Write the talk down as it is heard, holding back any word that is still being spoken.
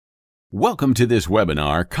Welcome to this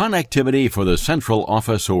webinar, Connectivity for the Central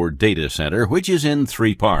Office or Data Center, which is in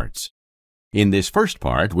 3 parts. In this first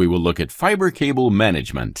part, we will look at fiber cable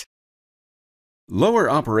management.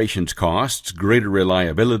 Lower operations costs, greater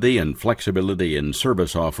reliability and flexibility in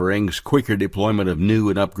service offerings, quicker deployment of new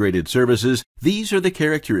and upgraded services, these are the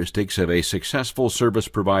characteristics of a successful service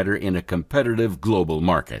provider in a competitive global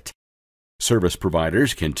market. Service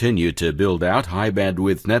providers continue to build out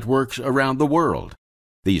high-bandwidth networks around the world.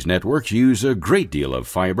 These networks use a great deal of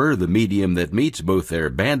fiber, the medium that meets both their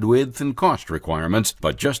bandwidth and cost requirements,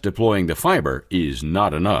 but just deploying the fiber is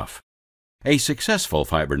not enough. A successful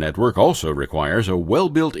fiber network also requires a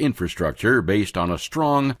well-built infrastructure based on a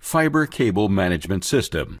strong fiber cable management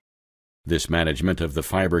system. This management of the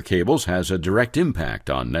fiber cables has a direct impact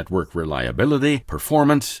on network reliability,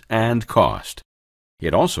 performance, and cost.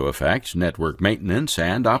 It also affects network maintenance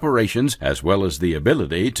and operations, as well as the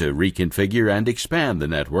ability to reconfigure and expand the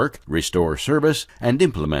network, restore service, and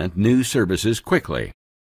implement new services quickly.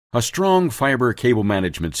 A strong fiber cable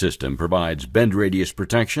management system provides bend radius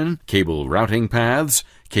protection, cable routing paths,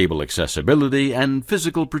 cable accessibility, and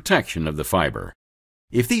physical protection of the fiber.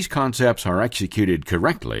 If these concepts are executed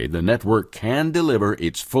correctly, the network can deliver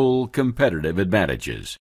its full competitive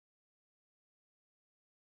advantages.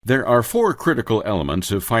 There are 4 critical elements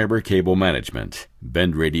of fiber cable management: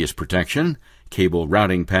 bend radius protection, cable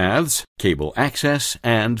routing paths, cable access,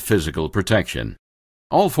 and physical protection.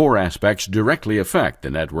 All 4 aspects directly affect the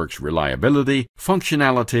network's reliability,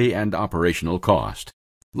 functionality, and operational cost.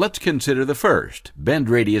 Let's consider the first, bend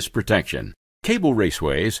radius protection. Cable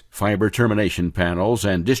raceways, fiber termination panels,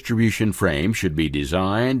 and distribution frames should be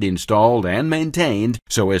designed, installed, and maintained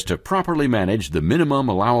so as to properly manage the minimum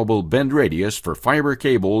allowable bend radius for fiber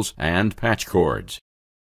cables and patch cords.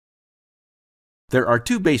 There are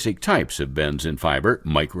 2 basic types of bends in fiber,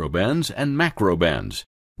 microbends and macrobends.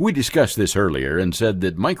 We discussed this earlier and said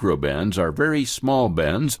that microbends are very small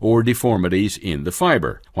bends or deformities in the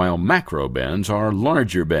fiber, while macrobends are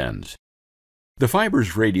larger bends. The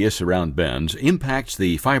fiber's radius around bends impacts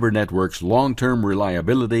the fiber network's long-term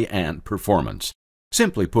reliability and performance.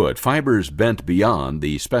 Simply put, fibers bent beyond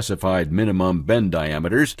the specified minimum bend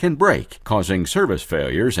diameters can break, causing service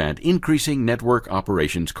failures and increasing network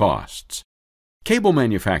operations costs. Cable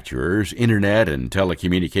manufacturers, internet and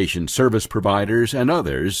telecommunication service providers, and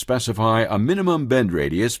others specify a minimum bend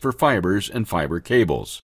radius for fibers and fiber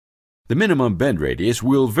cables. The minimum bend radius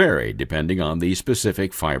will vary depending on the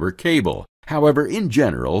specific fiber cable. However, in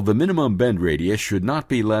general, the minimum bend radius should not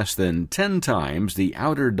be less than 10 times the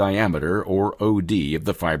outer diameter or OD of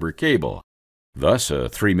the fiber cable. Thus, a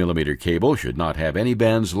 3 mm cable should not have any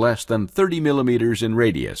bends less than 30 mm in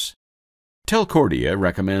radius. Telcordia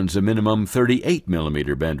recommends a minimum 38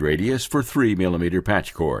 mm bend radius for 3 mm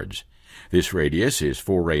patch cords. This radius is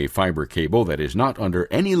for a fiber cable that is not under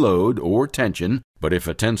any load or tension, but if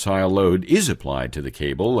a tensile load is applied to the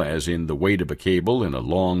cable, as in the weight of a cable in a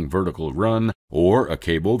long vertical run, or a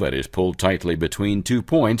cable that is pulled tightly between 2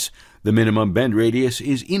 points, the minimum bend radius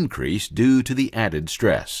is increased due to the added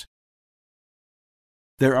stress.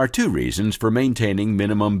 There are 2 reasons for maintaining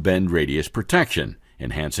minimum bend radius protection: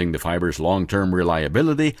 enhancing the fiber's long-term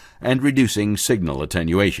reliability and reducing signal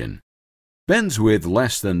attenuation. Bends with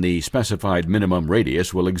less than the specified minimum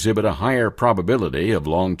radius will exhibit a higher probability of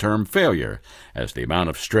long-term failure, as the amount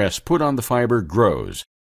of stress put on the fiber grows.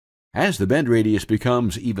 As the bend radius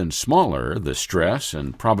becomes even smaller, the stress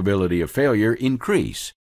and probability of failure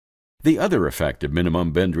increase. The other effect of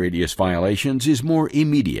minimum bend radius violations is more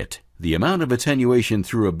immediate. The amount of attenuation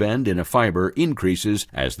through a bend in a fiber increases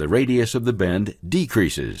as the radius of the bend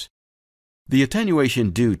decreases. The attenuation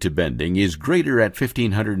due to bending is greater at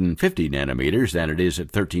 1550 nanometers than it is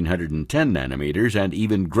at 1310 nanometers and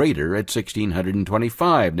even greater at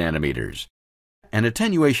 1625 nanometers. An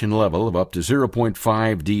attenuation level of up to 0.5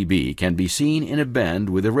 dB can be seen in a bend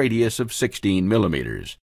with a radius of 16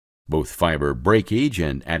 millimeters. Both fiber breakage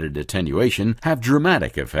and added attenuation have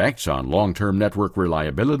dramatic effects on long-term network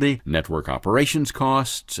reliability, network operations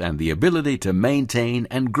costs, and the ability to maintain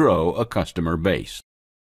and grow a customer base.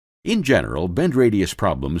 In general, bend radius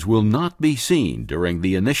problems will not be seen during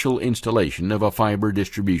the initial installation of a fiber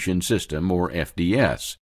distribution system or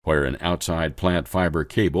FDS, where an outside plant fiber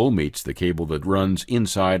cable meets the cable that runs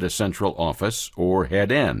inside a central office or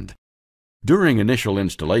head end. During initial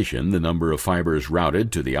installation, the number of fibers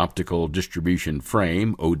routed to the optical distribution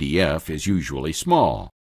frame, ODF, is usually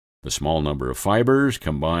small. The small number of fibers,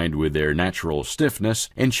 combined with their natural stiffness,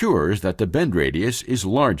 ensures that the bend radius is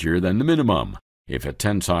larger than the minimum. If a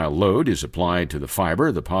tensile load is applied to the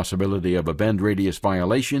fiber, the possibility of a bend radius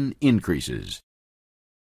violation increases.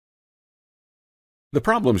 The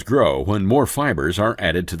problems grow when more fibers are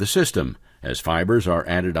added to the system. As fibers are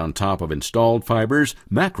added on top of installed fibers,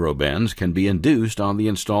 macro bends can be induced on the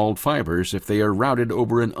installed fibers if they are routed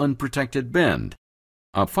over an unprotected bend.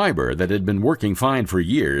 A fiber that had been working fine for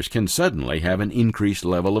years can suddenly have an increased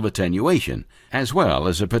level of attenuation, as well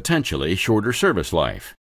as a potentially shorter service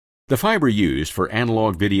life. The fiber used for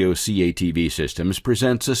analog video CATV systems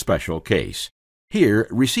presents a special case. Here,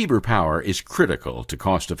 receiver power is critical to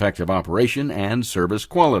cost-effective operation and service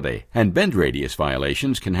quality, and bend radius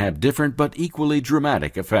violations can have different but equally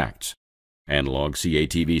dramatic effects. Analog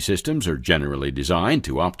CATV systems are generally designed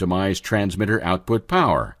to optimize transmitter output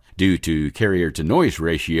power. Due to carrier-to-noise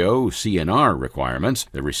ratio (CNR) requirements,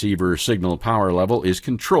 the receiver signal power level is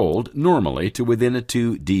controlled normally to within a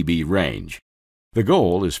 2 dB range. The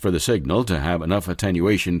goal is for the signal to have enough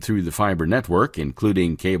attenuation through the fiber network,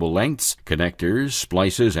 including cable lengths, connectors,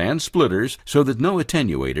 splices, and splitters, so that no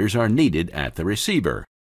attenuators are needed at the receiver.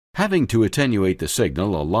 Having to attenuate the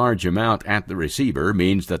signal a large amount at the receiver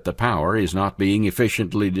means that the power is not being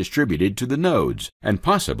efficiently distributed to the nodes, and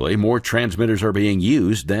possibly more transmitters are being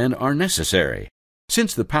used than are necessary.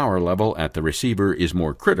 Since the power level at the receiver is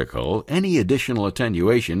more critical, any additional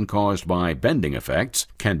attenuation caused by bending effects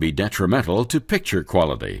can be detrimental to picture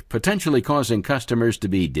quality, potentially causing customers to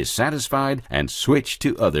be dissatisfied and switch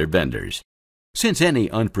to other vendors. Since any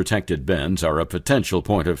unprotected bends are a potential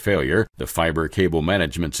point of failure, the fiber cable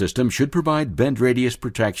management system should provide bend radius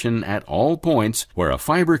protection at all points where a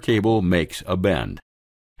fiber cable makes a bend.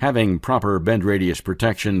 Having proper bend radius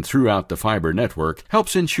protection throughout the fiber network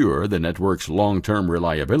helps ensure the network's long-term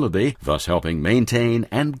reliability, thus helping maintain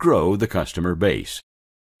and grow the customer base.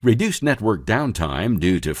 Reduced network downtime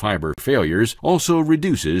due to fiber failures also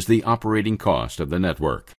reduces the operating cost of the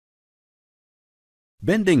network.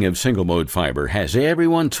 Bending of single-mode fiber has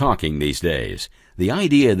everyone talking these days. The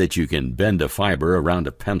idea that you can bend a fiber around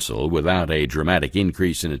a pencil without a dramatic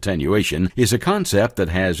increase in attenuation is a concept that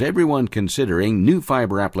has everyone considering new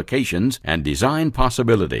fiber applications and design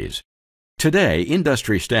possibilities. Today,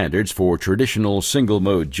 industry standards for traditional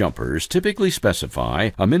single-mode jumpers typically specify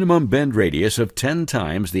a minimum bend radius of 10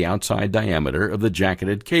 times the outside diameter of the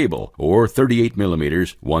jacketed cable, or 38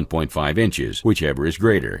 mm, 1.5 inches, whichever is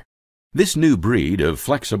greater. This new breed of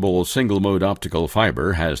flexible single-mode optical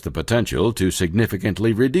fiber has the potential to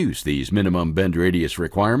significantly reduce these minimum bend radius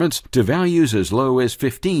requirements to values as low as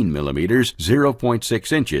 15 mm,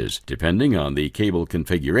 0.6 inches, depending on the cable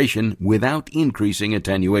configuration, without increasing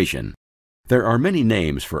attenuation. There are many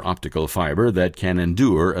names for optical fiber that can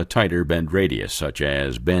endure a tighter bend radius, such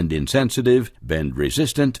as bend insensitive, bend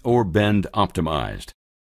resistant, or bend optimized.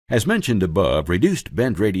 As mentioned above, reduced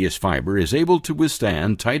bend radius fiber is able to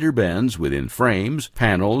withstand tighter bends within frames,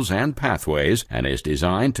 panels, and pathways, and is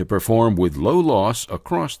designed to perform with low loss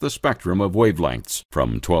across the spectrum of wavelengths,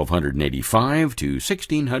 from 1285 to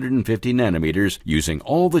 1650 nanometers, using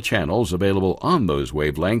all the channels available on those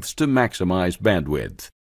wavelengths to maximize bandwidth.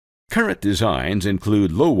 Current designs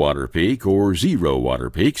include low water peak or zero water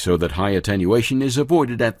peak so that high attenuation is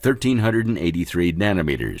avoided at 1383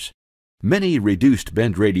 nanometers. Many reduced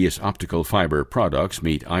bend radius optical fiber products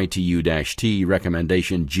meet ITU-T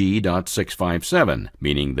recommendation G.657,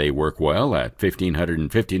 meaning they work well at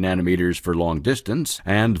 1550 nanometers for long distance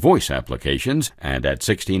and voice applications, and at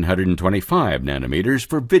 1625 nanometers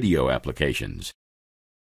for video applications.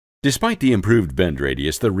 Despite the improved bend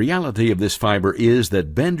radius, the reality of this fiber is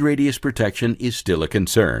that bend radius protection is still a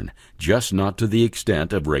concern, just not to the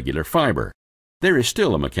extent of regular fiber. There is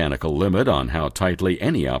still a mechanical limit on how tightly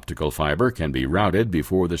any optical fiber can be routed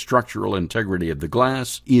before the structural integrity of the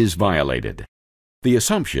glass is violated. The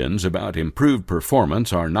assumptions about improved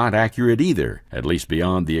performance are not accurate either, at least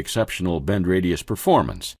beyond the exceptional bend radius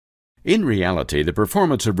performance. In reality, the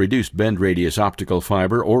performance of reduced bend radius optical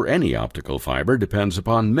fiber or any optical fiber depends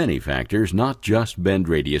upon many factors, not just bend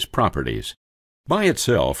radius properties. By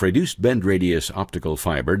itself, reduced bend radius optical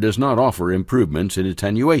fiber does not offer improvements in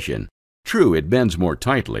attenuation. True, it bends more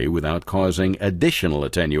tightly without causing additional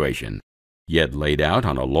attenuation. Yet laid out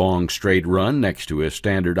on a long straight run next to a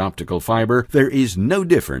standard optical fiber, there is no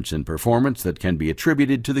difference in performance that can be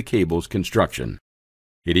attributed to the cable's construction.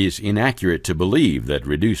 It is inaccurate to believe that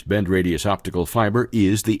reduced bend radius optical fiber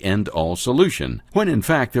is the end-all solution, when in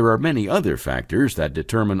fact there are many other factors that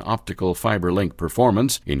determine optical fiber link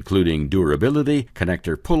performance, including durability,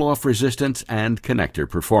 connector pull-off resistance, and connector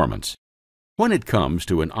performance. When it comes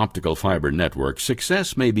to an optical fiber network,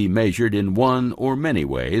 success may be measured in one or many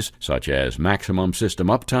ways, such as maximum system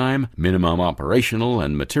uptime, minimum operational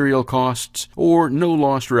and material costs, or no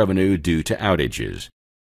lost revenue due to outages.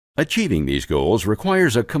 Achieving these goals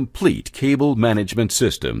requires a complete cable management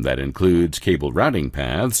system that includes cable routing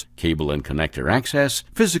paths, cable and connector access,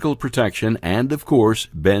 physical protection, and, of course,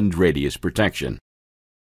 bend radius protection.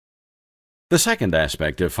 The second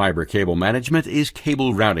aspect of fiber cable management is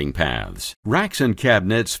cable routing paths. Racks and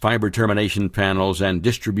cabinets, fiber termination panels, and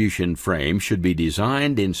distribution frames should be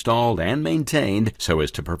designed, installed, and maintained so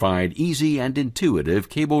as to provide easy and intuitive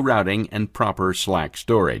cable routing and proper slack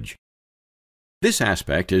storage. This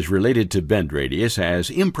aspect is related to bend radius, as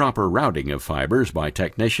improper routing of fibers by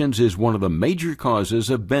technicians is one of the major causes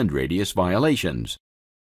of bend radius violations.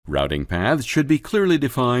 Routing paths should be clearly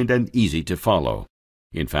defined and easy to follow.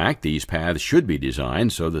 In fact, these paths should be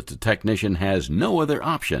designed so that the technician has no other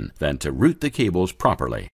option than to route the cables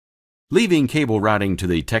properly. Leaving cable routing to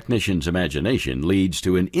the technician's imagination leads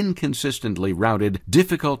to an inconsistently routed,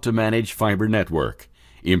 difficult-to-manage fiber network.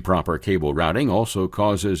 Improper cable routing also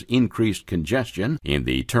causes increased congestion in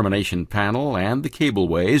the termination panel and the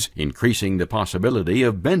cableways, increasing the possibility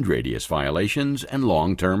of bend radius violations and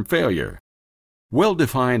long-term failure.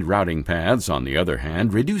 Well-defined routing paths, on the other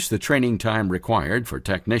hand, reduce the training time required for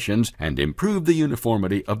technicians and improve the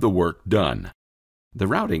uniformity of the work done. The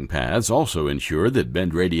routing paths also ensure that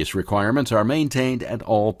bend radius requirements are maintained at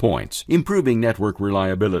all points, improving network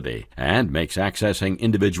reliability, and makes accessing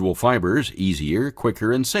individual fibers easier,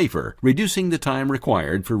 quicker, and safer, reducing the time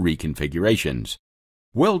required for reconfigurations.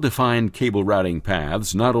 Well-defined cable routing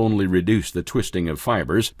paths not only reduce the twisting of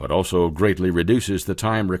fibers, but also greatly reduces the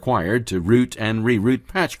time required to route and reroute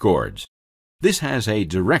patch cords. This has a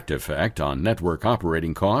direct effect on network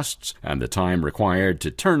operating costs and the time required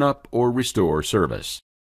to turn up or restore service.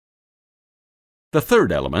 The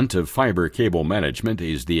third element of fiber cable management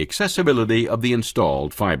is the accessibility of the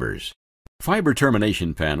installed fibers. Fiber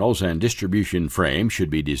termination panels and distribution frames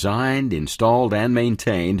should be designed, installed, and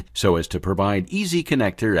maintained so as to provide easy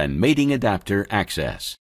connector and mating adapter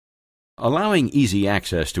access. Allowing easy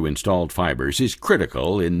access to installed fibers is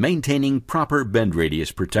critical in maintaining proper bend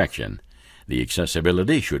radius protection. The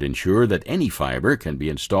accessibility should ensure that any fiber can be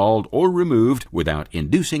installed or removed without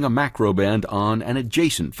inducing a macro bend on an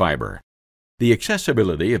adjacent fiber. The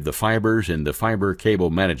accessibility of the fibers in the fiber cable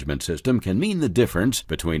management system can mean the difference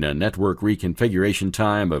between a network reconfiguration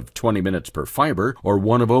time of 20 minutes per fiber or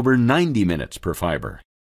one of over 90 minutes per fiber.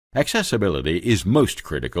 Accessibility is most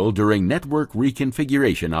critical during network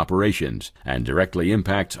reconfiguration operations and directly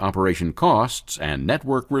impacts operation costs and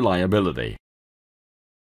network reliability.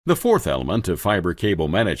 The fourth element of fiber cable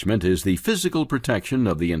management is the physical protection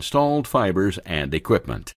of the installed fibers and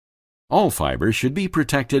equipment. All fibers should be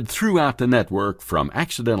protected throughout the network from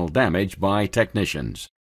accidental damage by technicians.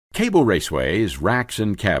 Cable raceways, racks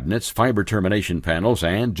and cabinets, fiber termination panels,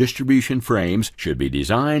 and distribution frames should be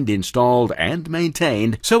designed, installed, and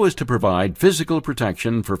maintained so as to provide physical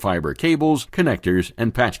protection for fiber cables, connectors,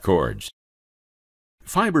 and patch cords.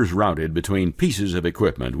 Fibers routed between pieces of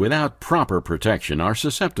equipment without proper protection are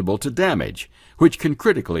susceptible to damage, which can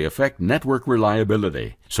critically affect network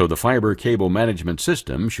reliability, so the fiber cable management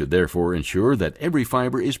system should therefore ensure that every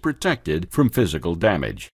fiber is protected from physical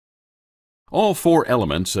damage. All four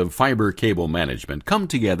elements of fiber cable management come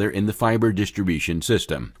together in the fiber distribution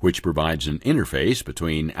system, which provides an interface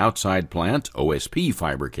between outside plant OSP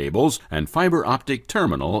fiber cables and fiber optic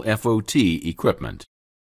terminal FOT equipment.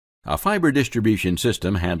 A fiber distribution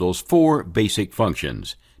system handles four basic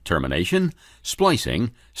functions: termination,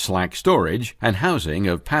 splicing, slack storage, and housing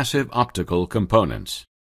of passive optical components.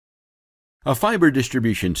 A fiber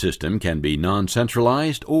distribution system can be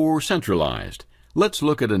non-centralized or centralized. Let's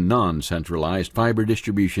look at a non-centralized fiber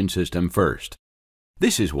distribution system first.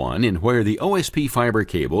 This is one in where the OSP fiber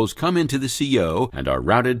cables come into the CO and are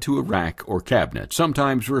routed to a rack or cabinet,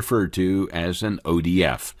 sometimes referred to as an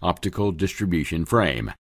ODF, optical distribution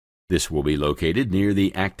frame. This will be located near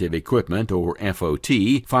the active equipment or FOT,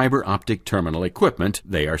 fiber optic terminal equipment,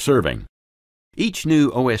 they are serving. Each new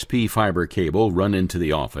OSP fiber cable run into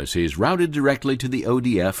the office is routed directly to the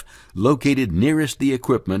ODF located nearest the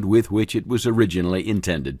equipment with which it was originally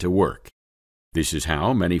intended to work. This is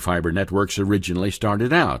how many fiber networks originally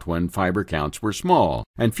started out when fiber counts were small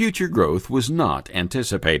and future growth was not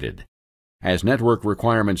anticipated. As network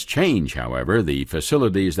requirements change, however, the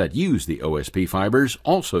facilities that use the OSP fibers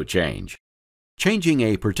also change. Changing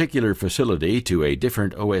a particular facility to a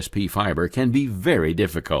different OSP fiber can be very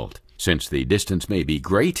difficult, since the distance may be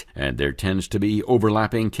great and there tends to be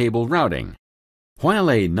overlapping cable routing.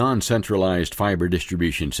 While a non-centralized fiber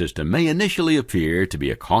distribution system may initially appear to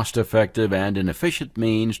be a cost-effective and an efficient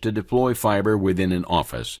means to deploy fiber within an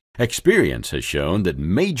office, experience has shown that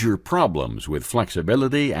major problems with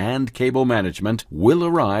flexibility and cable management will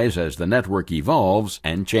arise as the network evolves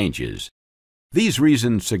and changes. These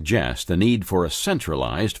reasons suggest the need for a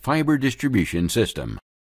centralized fiber distribution system.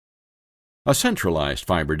 A centralized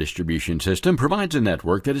fiber distribution system provides a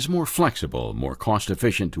network that is more flexible, more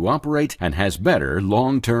cost-efficient to operate, and has better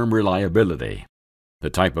long-term reliability. The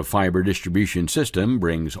type of fiber distribution system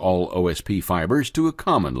brings all OSP fibers to a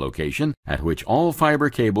common location at which all fiber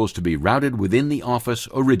cables to be routed within the office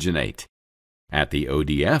originate. At the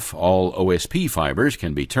ODF, all OSP fibers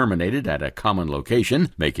can be terminated at a common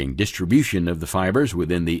location, making distribution of the fibers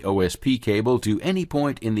within the OSP cable to any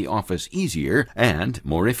point in the office easier and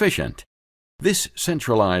more efficient. This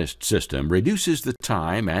centralized system reduces the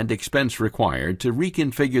time and expense required to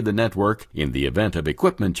reconfigure the network in the event of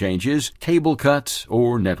equipment changes, cable cuts,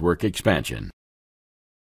 or network expansion.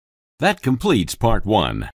 That completes Part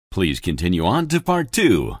 1. Please continue on to Part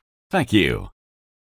 2. Thank you.